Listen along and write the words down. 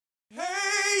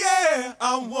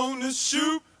I wanna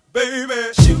shoot, baby,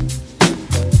 shoot.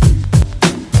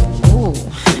 Ooh,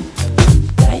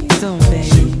 how you doing,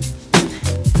 baby?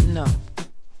 No.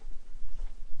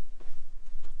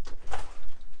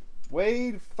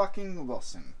 Wade fucking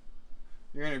Wilson.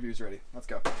 Your interview's ready. Let's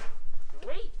go.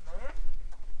 Wait, man.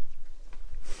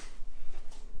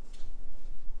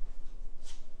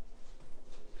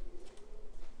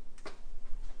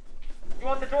 You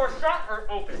want the door shut or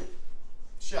open?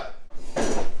 Shut.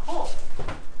 Cool.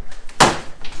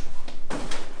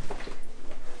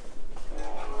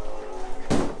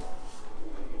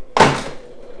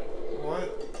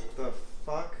 What the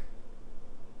fuck?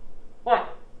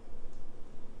 What?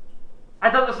 I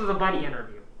thought this was a buddy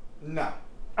interview. No.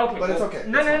 Okay. But it's okay.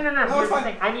 No. It's fine. Here's it's the fine.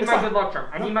 thing. I need It's my fine. good luck charm.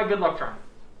 I need my good luck charm.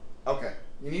 Okay.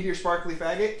 You need your sparkly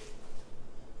faggot?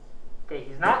 Okay,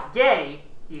 he's not gay.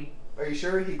 Are you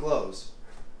sure he glows?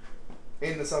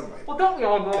 In the sunlight. Well, don't we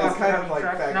all go It's off kind the of like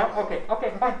track? faggot. No?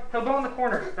 Okay, fine. He'll go in the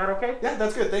corner. Is that okay? Yeah,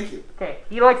 that's good. Thank you. Okay,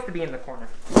 he likes to be in the corner.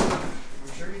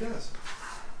 I'm sure he does.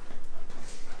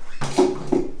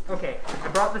 Okay, I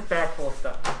brought this bag full of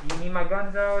stuff. Do you need my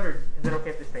guns out, or is it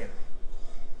okay if they stay in there?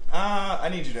 I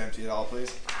need you to empty it all,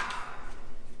 please.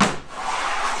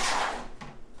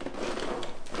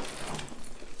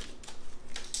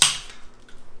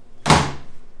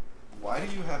 Why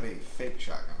do you have a fake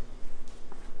shotgun?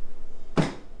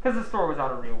 Because the store was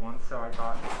out of real ones, so I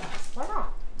thought, why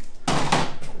not?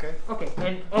 Okay. Okay,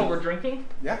 and oh, we're drinking?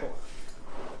 Yeah. Cool.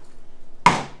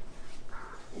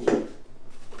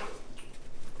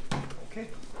 Okay.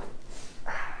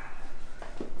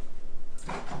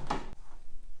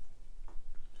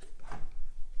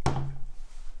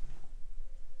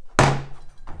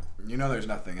 You know there's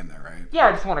nothing in there, right? Yeah,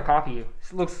 I just want to copy you.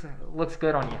 It looks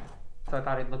good on you, so I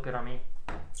thought it'd look good on me.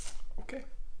 Okay.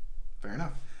 Fair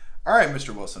enough. All right,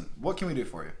 Mr. Wilson, what can we do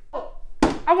for you? Oh,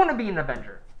 I want to be an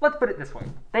Avenger. Let's put it this way.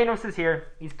 Thanos is here.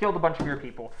 He's killed a bunch of your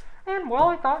people. And, well,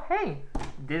 I thought, hey,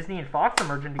 Disney and Fox are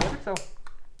merging together, so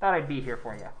thought I'd be here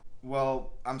for you. Well,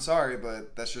 I'm sorry,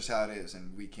 but that's just how it is,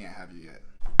 and we can't have you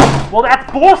yet. Well,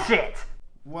 that's bullshit!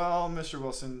 Well, Mr.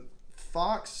 Wilson,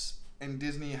 Fox and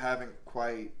Disney haven't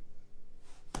quite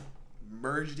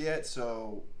merged yet,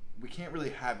 so we can't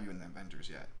really have you in the Avengers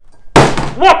yet.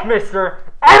 Look, mister,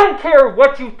 I don't care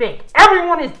what you think.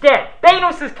 Everyone is dead.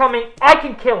 Thanos is coming. I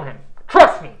can kill him.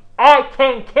 Trust me, I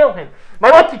can kill him. My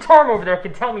lucky charm over there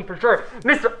can tell me for sure.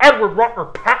 Mr. Edward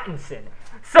Rutmer Pattinson.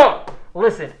 So,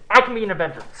 listen, I can be an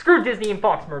Avenger. Screw Disney and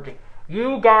Fox merging.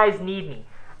 You guys need me.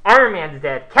 Iron Man's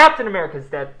dead. Captain America's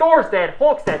dead. Thor's dead.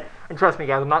 Hulk's dead. And trust me,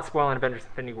 guys, I'm not spoiling Avengers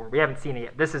Infinity War. We haven't seen it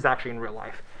yet. This is actually in real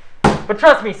life. But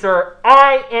trust me, sir,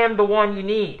 I am the one you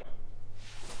need.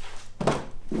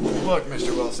 Look,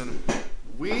 Mr. Wilson,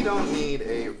 we don't need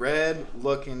a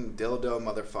red-looking dildo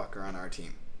motherfucker on our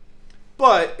team.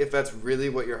 But if that's really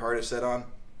what your heart is set on,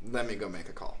 let me go make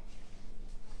a call.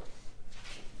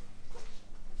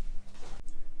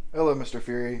 Hello, Mr.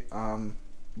 Fury.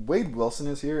 Wade Wilson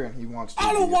is here, and he wants to.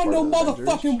 I don't want no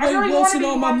motherfucking Wade Wilson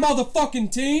on my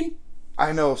motherfucking team.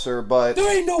 I know, sir, but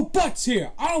There ain't no buts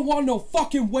here. I don't want no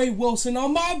fucking Wade Wilson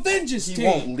on my Avengers team. he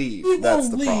won't leave. He That's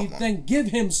won't the leave, problem. then give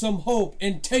him some hope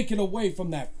and take it away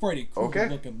from that Freddy Krueger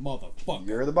looking motherfucker.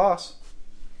 You're the boss.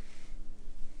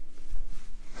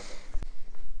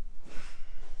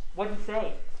 What'd you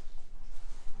say?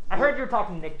 I heard you were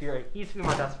talking to Nick Fury. He used to be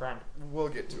my best friend. We'll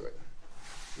get to it.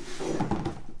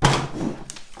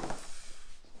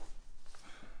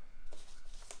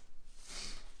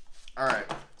 Alright,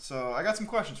 so I got some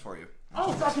questions for you.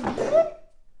 Oh, so I can be one?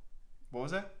 What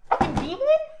was that? I can be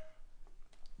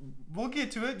one? We'll get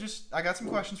to it. Just, I got some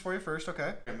questions for you first,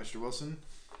 okay? Okay, Mr. Wilson.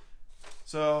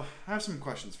 So, I have some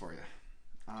questions for you.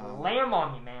 Lay 'em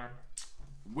on me, man.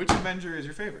 Which Avenger is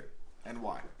your favorite, and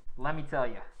why? Let me tell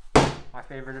you. My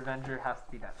favorite Avenger has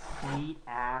to be that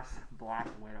sweet-ass Black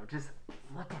Widow. Just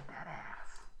look at that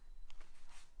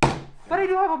ass. But I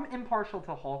do have him impartial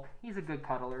to Hulk. He's a good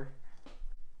cuddler.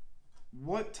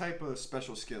 What type of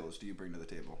special skills do you bring to the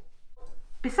table?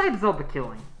 Besides all the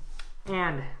killing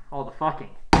and all the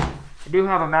fucking, I do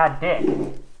have a mad dick.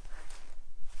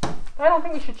 But I don't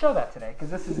think we should show that today, because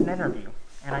this is an interview,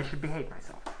 and I should behave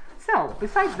myself. So,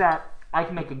 besides that, I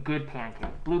can make a good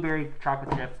pancake. Blueberry,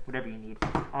 chocolate chip, whatever you need.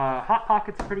 Hot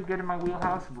Pockets are pretty good in my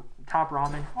wheelhouse. Top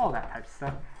ramen, all that type of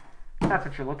stuff. If that's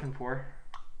what you're looking for.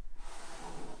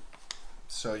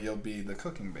 So you'll be the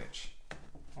cooking bitch.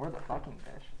 Or the fucking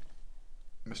bitch.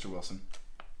 Mr. Wilson.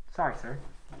 Sorry, sir.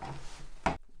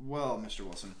 Well, Mr.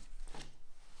 Wilson,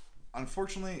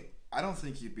 unfortunately, I don't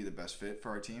think you'd be the best fit for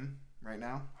our team right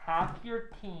now. Half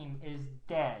your team is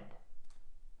dead.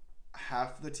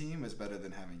 Half the team is better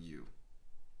than having you.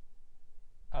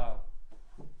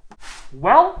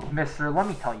 Well, mister, let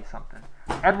me tell you something.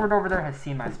 Edward over there has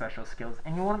seen my special skills,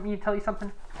 and you want me to tell you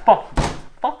something? Fuck you.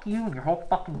 Fuck you and your whole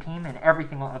fucking team and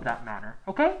everything of that matter.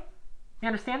 Okay? You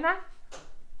understand that?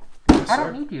 Yes, I don't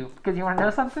sir. need you, because you want to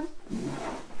know something?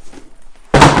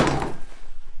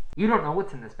 You don't know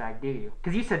what's in this bag, do you?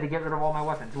 Because you said to get rid of all my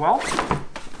weapons. Well,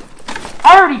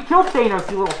 I already killed Thanos,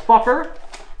 you little fucker.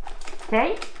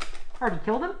 Okay? I already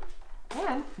killed him.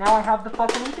 And now I have the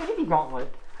fucking Infinity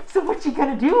Gauntlet. So what you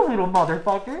gonna do, little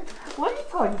motherfucker? Let me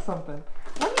tell you something.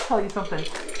 Let me tell you something.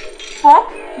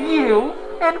 Fuck you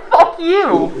and fuck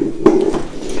you.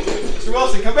 Mr.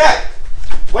 Wilson, come back!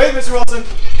 Wait, Mr. Wilson!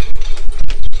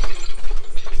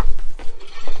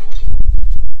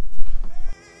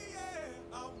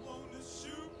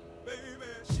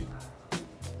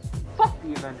 Fuck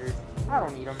the Avengers. I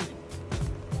don't need them.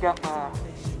 Got my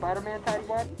Spider-Man tidy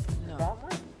body. No, Got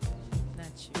one. not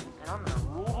you. And I'm gonna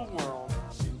rule the world.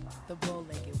 The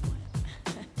bow-legged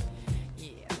one.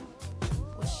 Yeah.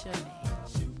 What's your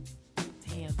name?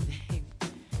 Damn, baby.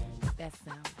 That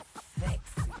sounds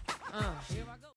sexy. Here I go.